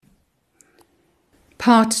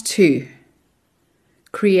Part 2.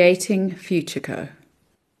 Creating FutureCo.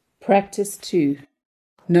 Practice 2.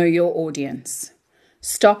 Know your audience.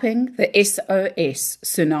 Stopping the SOS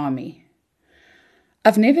tsunami.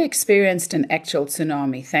 I've never experienced an actual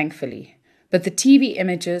tsunami, thankfully, but the TV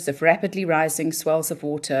images of rapidly rising swells of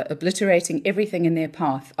water obliterating everything in their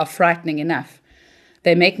path are frightening enough.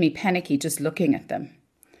 They make me panicky just looking at them.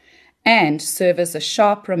 And serve as a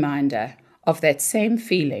sharp reminder of that same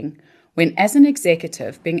feeling when, as an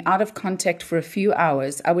executive, being out of contact for a few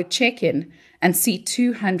hours, I would check in and see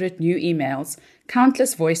 200 new emails,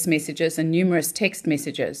 countless voice messages, and numerous text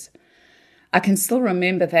messages. I can still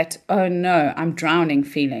remember that, oh no, I'm drowning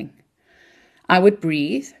feeling. I would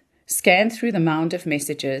breathe, scan through the mound of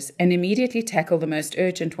messages, and immediately tackle the most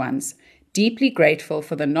urgent ones, deeply grateful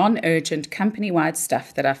for the non-urgent company-wide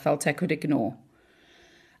stuff that I felt I could ignore.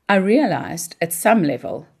 I realized at some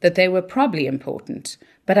level that they were probably important,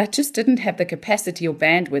 but I just didn't have the capacity or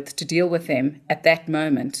bandwidth to deal with them at that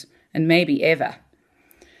moment, and maybe ever.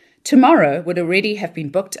 Tomorrow would already have been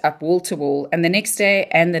booked up wall to wall, and the next day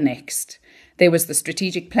and the next. There was the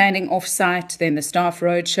strategic planning off-site, then the staff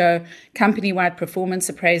roadshow, company-wide performance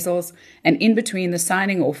appraisals, and in between the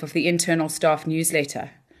signing off of the internal staff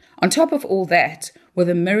newsletter. On top of all that were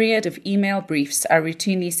the myriad of email briefs I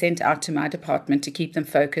routinely sent out to my department to keep them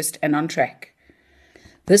focused and on track.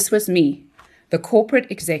 This was me, the corporate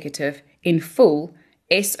executive, in full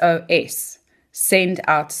SOS, send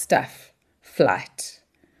out stuff, flight.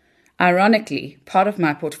 Ironically, part of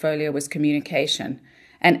my portfolio was communication,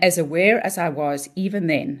 and as aware as I was even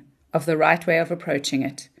then of the right way of approaching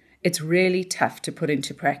it, it's really tough to put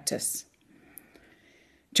into practice.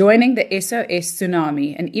 Joining the SOS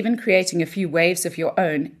tsunami and even creating a few waves of your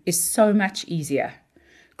own is so much easier.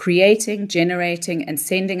 Creating, generating, and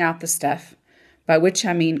sending out the stuff, by which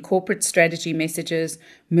I mean corporate strategy messages,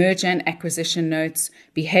 merger and acquisition notes,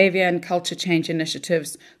 behavior and culture change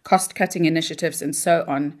initiatives, cost-cutting initiatives, and so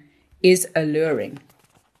on, is alluring.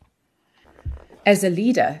 As a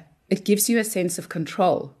leader, it gives you a sense of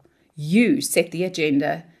control. You set the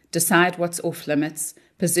agenda, decide what's off limits,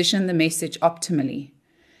 position the message optimally.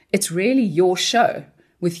 It's really your show,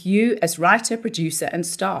 with you as writer, producer, and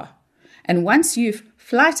star. And once you've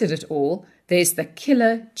flighted it all, there's the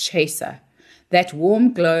killer chaser, that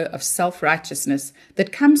warm glow of self-righteousness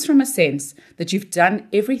that comes from a sense that you've done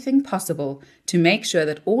everything possible to make sure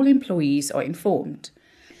that all employees are informed.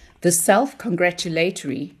 The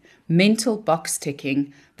self-congratulatory mental box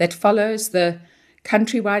ticking that follows the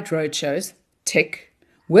countrywide roadshows, tick,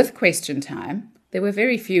 with question time, there were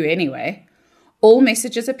very few anyway, all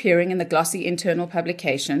messages appearing in the glossy internal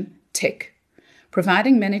publication, tick,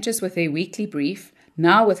 providing managers with their weekly brief,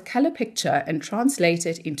 now with color picture and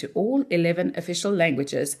translated into all 11 official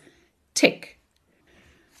languages, tick.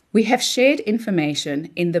 We have shared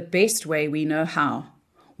information in the best way we know how.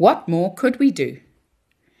 What more could we do?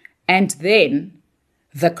 And then,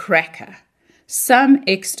 the cracker. Some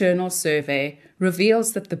external survey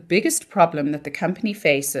reveals that the biggest problem that the company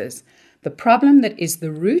faces, the problem that is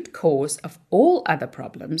the root cause of all other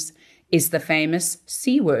problems, is the famous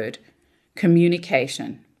C word,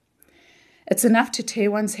 communication. It's enough to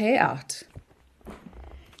tear one's hair out.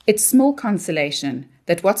 It's small consolation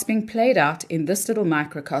that what's being played out in this little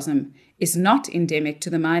microcosm is not endemic to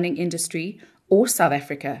the mining industry or South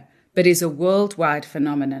Africa, but is a worldwide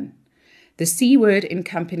phenomenon. The C word in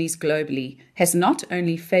companies globally has not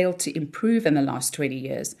only failed to improve in the last 20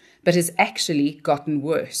 years, but has actually gotten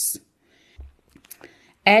worse.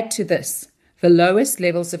 Add to this the lowest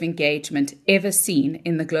levels of engagement ever seen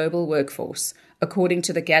in the global workforce, according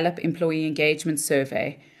to the Gallup Employee Engagement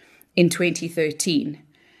Survey in 2013,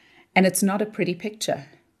 and it's not a pretty picture.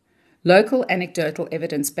 Local anecdotal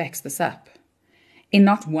evidence backs this up. In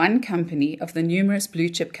not one company of the numerous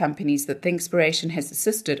blue-chip companies that Thinkspiration has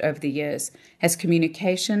assisted over the years has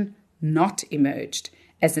communication not emerged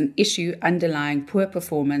as an issue underlying poor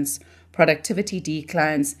performance, productivity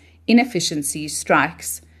declines, inefficiencies,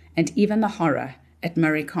 strikes, and even the horror at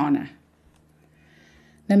Marikana.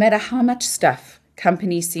 No matter how much stuff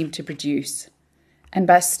companies seem to produce, and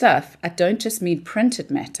by stuff, I don't just mean printed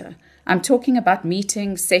matter, I'm talking about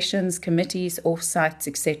meetings, sessions, committees, off-sites,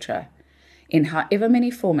 etc., in however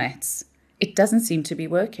many formats, it doesn't seem to be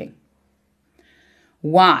working.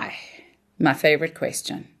 Why? My favorite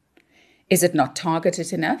question. Is it not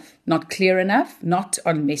targeted enough? Not clear enough? Not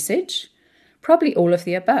on message? Probably all of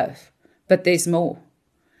the above, but there's more.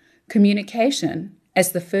 Communication,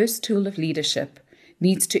 as the first tool of leadership,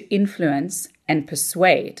 needs to influence and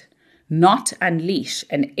persuade, not unleash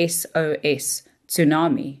an SOS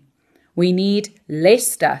tsunami. We need less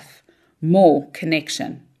stuff, more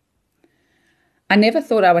connection. I never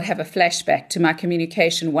thought I would have a flashback to my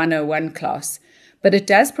Communication 101 class, but it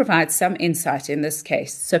does provide some insight in this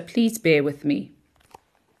case, so please bear with me.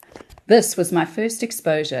 This was my first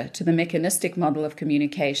exposure to the mechanistic model of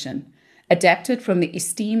communication, adapted from the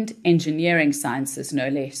esteemed engineering sciences, no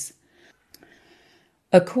less.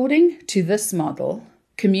 According to this model,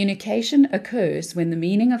 communication occurs when the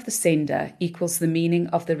meaning of the sender equals the meaning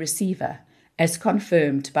of the receiver, as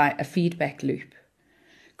confirmed by a feedback loop.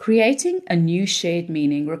 Creating a new shared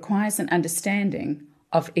meaning requires an understanding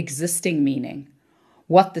of existing meaning,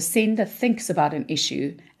 what the sender thinks about an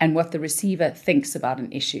issue and what the receiver thinks about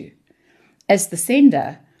an issue. As the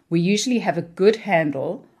sender, we usually have a good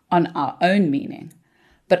handle on our own meaning,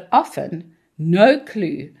 but often no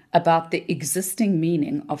clue about the existing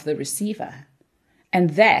meaning of the receiver.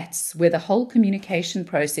 And that's where the whole communication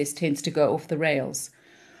process tends to go off the rails.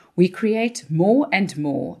 We create more and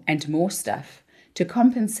more and more stuff to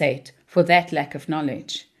compensate for that lack of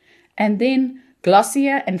knowledge. And then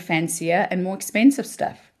glossier and fancier and more expensive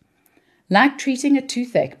stuff. Like treating a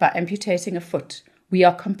toothache by amputating a foot, we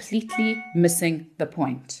are completely missing the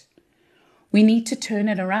point. We need to turn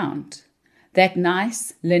it around. That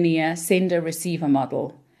nice linear sender-receiver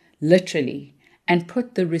model, literally, and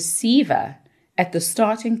put the receiver at the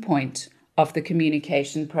starting point of the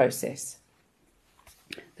communication process.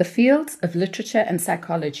 The fields of literature and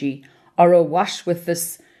psychology are awash with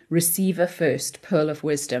this receiver-first pearl of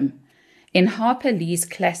wisdom. In Harper Lee's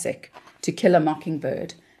classic, To Kill a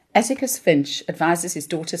Mockingbird, Atticus Finch advises his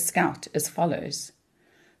daughter Scout as follows.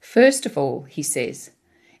 First of all, he says,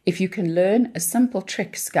 if you can learn a simple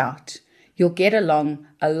trick, Scout, you'll get along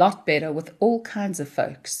a lot better with all kinds of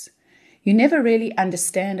folks. You never really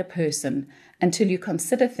understand a person until you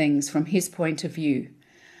consider things from his point of view,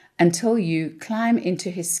 until you climb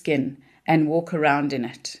into his skin and walk around in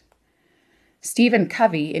it. Stephen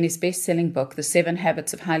Covey, in his best-selling book, The 7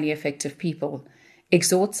 Habits of Highly Effective People,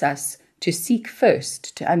 exhorts us to seek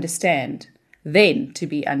first to understand, then to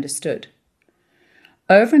be understood.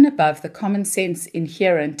 Over and above the common sense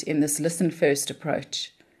inherent in this listen-first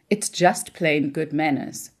approach, it's just plain good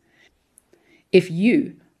manners. If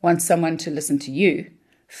you want someone to listen to you,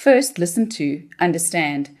 first listen to,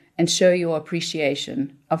 understand, and show your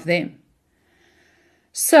appreciation of them.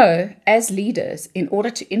 So, as leaders, in order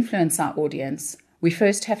to influence our audience, we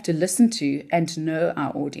first have to listen to and know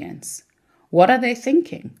our audience. What are they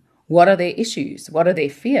thinking? What are their issues? What are their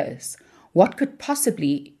fears? What could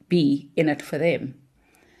possibly be in it for them?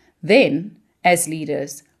 Then, as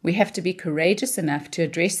leaders, we have to be courageous enough to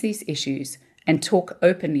address these issues and talk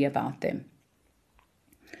openly about them.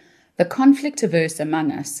 The conflict-averse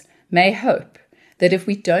among us may hope that if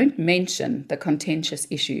we don't mention the contentious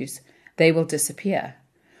issues, they will disappear.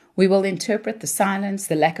 We will interpret the silence,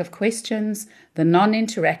 the lack of questions, the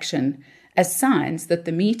non-interaction as signs that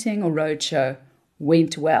the meeting or roadshow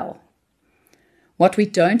went well. What we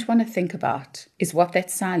don't want to think about is what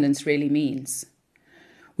that silence really means.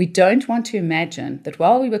 We don't want to imagine that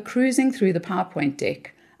while we were cruising through the PowerPoint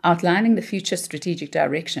deck, outlining the future strategic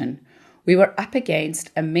direction, we were up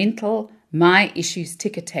against a mental My Issues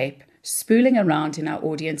ticker tape spooling around in our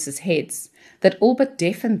audience's heads that all but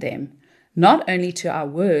deafened them, not only to our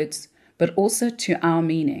words, but also to our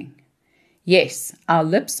meaning. Yes, our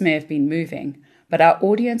lips may have been moving, but our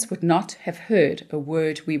audience would not have heard a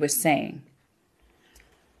word we were saying.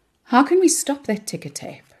 How can we stop that ticker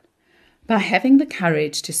tape? By having the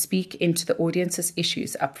courage to speak into the audience's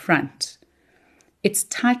issues up front. It's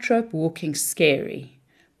tightrope walking scary,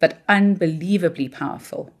 but unbelievably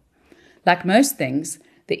powerful. Like most things,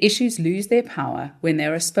 the issues lose their power when they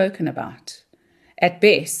are spoken about. At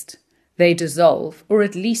best, they dissolve or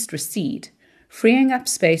at least recede, freeing up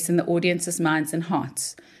space in the audience's minds and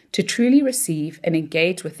hearts to truly receive and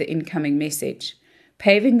engage with the incoming message,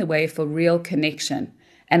 paving the way for real connection,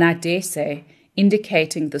 and I dare say,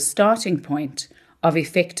 indicating the starting point of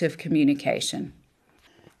effective communication.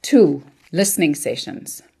 2. Listening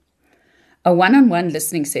sessions. A one-on-one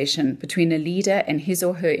listening session between a leader and his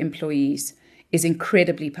or her employees is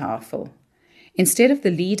incredibly powerful. Instead of the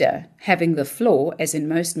leader having the floor, as in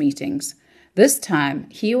most meetings, this time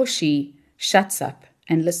he or she shuts up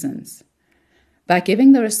and listens. By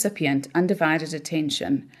giving the recipient undivided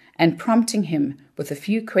attention and prompting him with a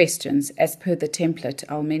few questions as per the template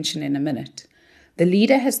I'll mention in a minute, the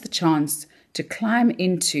leader has the chance to climb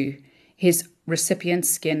into his recipient's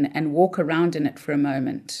skin and walk around in it for a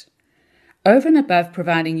moment. Over and above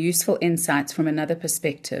providing useful insights from another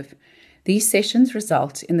perspective, these sessions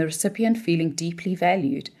result in the recipient feeling deeply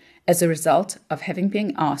valued as a result of having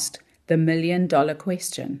been asked the $1 million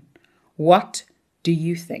question. What do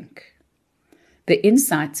you think? The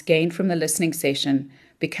insights gained from the listening session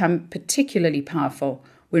become particularly powerful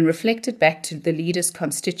when reflected back to the leader's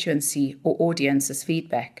constituency or audience as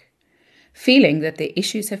feedback. Feeling that their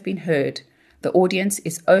issues have been heard, the audience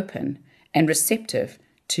is open and receptive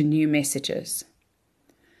to new messages.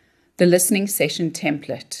 The listening session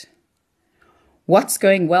template. What's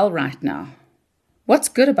going well right now? What's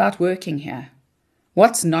good about working here?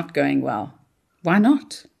 What's not going well? Why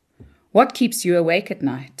not? What keeps you awake at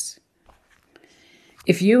night?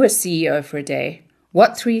 If you were CEO for a day,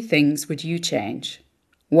 what 3 things would you change?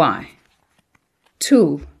 Why?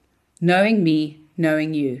 Tool. Knowing me,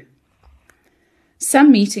 knowing you.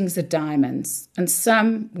 Some meetings are diamonds, and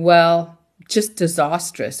some, well, just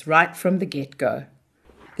disastrous right from the get-go.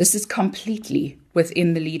 This is completely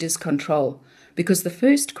within the leader's control because the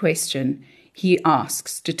first question he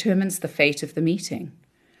asks determines the fate of the meeting.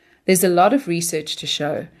 There's a lot of research to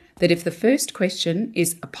show that if the first question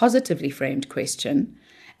is a positively framed question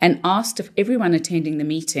and asked of everyone attending the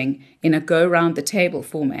meeting in a go-round-the-table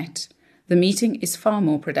format, the meeting is far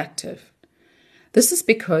more productive. This is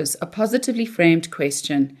because a positively framed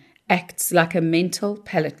question acts like a mental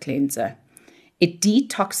palate cleanser. It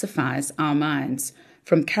detoxifies our minds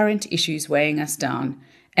from current issues weighing us down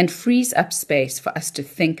and frees up space for us to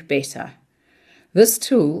think better. This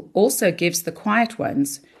tool also gives the quiet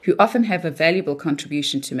ones, who often have a valuable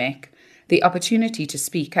contribution to make, the opportunity to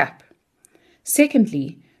speak up.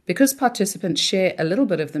 Secondly, because participants share a little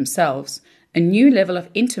bit of themselves, a new level of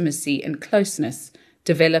intimacy and closeness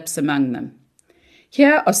develops among them.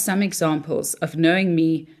 Here are some examples of knowing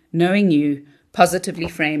me, knowing you, positively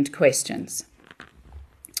framed questions.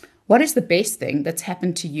 What is the best thing that's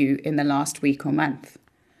happened to you in the last week or month?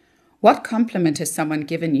 What compliment has someone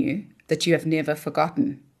given you that you have never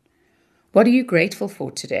forgotten? What are you grateful for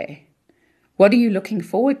today? What are you looking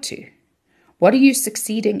forward to? What are you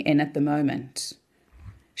succeeding in at the moment?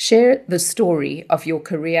 Share the story of your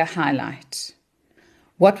career highlight.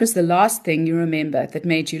 What was the last thing you remember that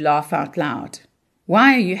made you laugh out loud?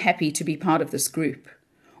 Why are you happy to be part of this group?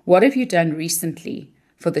 What have you done recently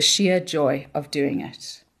for the sheer joy of doing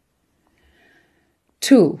it?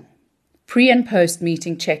 Tool. Pre- and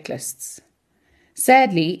post-meeting checklists.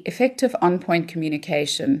 Sadly, effective on-point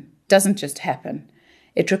communication doesn't just happen.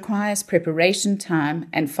 It requires preparation time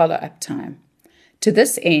and follow-up time. To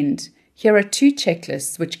this end, here are 2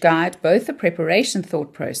 checklists which guide both the preparation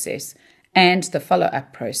thought process and the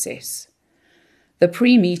follow-up process. The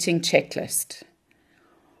pre-meeting checklist.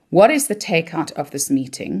 What is the takeout of this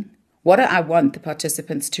meeting? What do I want the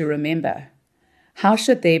participants to remember? How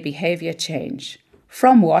should their behavior change?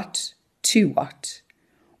 From what to what?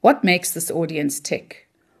 What makes this audience tick?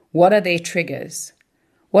 What are their triggers?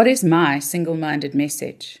 What is my single-minded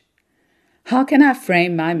message? How can I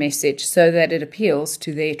frame my message so that it appeals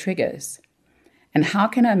to their triggers? And how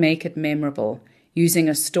can I make it memorable using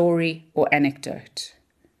a story or anecdote?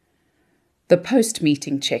 The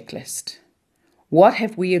post-meeting checklist. What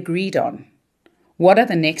have we agreed on? What are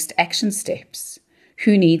the next action steps?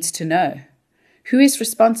 Who needs to know? Who is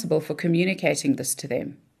responsible for communicating this to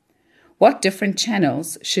them? What different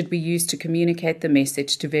channels should we use to communicate the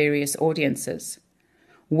message to various audiences?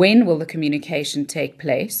 When will the communication take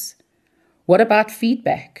place? What about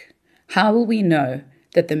feedback? How will we know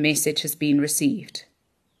that the message has been received?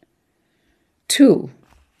 Tool.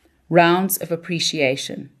 Rounds of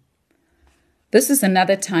appreciation. This is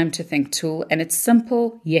another time to think tool, and it's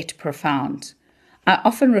simple yet profound. I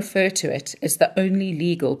often refer to it as the only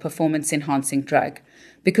legal performance-enhancing drug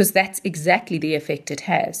because that's exactly the effect it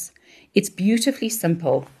has. It's beautifully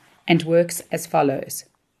simple and works as follows.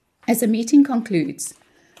 As a meeting concludes,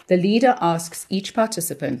 the leader asks each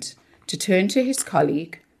participant to turn to his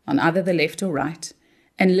colleague on either the left or right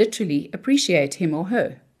and literally appreciate him or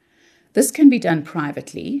her. This can be done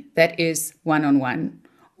privately, that is, one-on-one,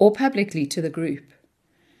 or publicly to the group.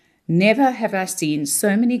 Never have I seen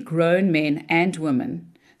so many grown men and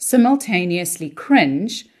women simultaneously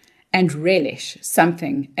cringe and relish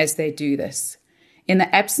something as they do this. In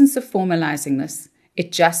the absence of formalizing this,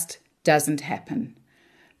 it just doesn't happen.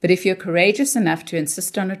 But if you're courageous enough to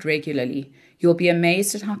insist on it regularly, you'll be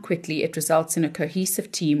amazed at how quickly it results in a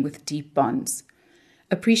cohesive team with deep bonds.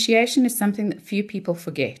 Appreciation is something that few people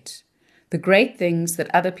forget. The great things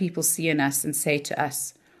that other people see in us and say to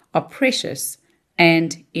us are precious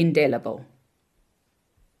and indelible.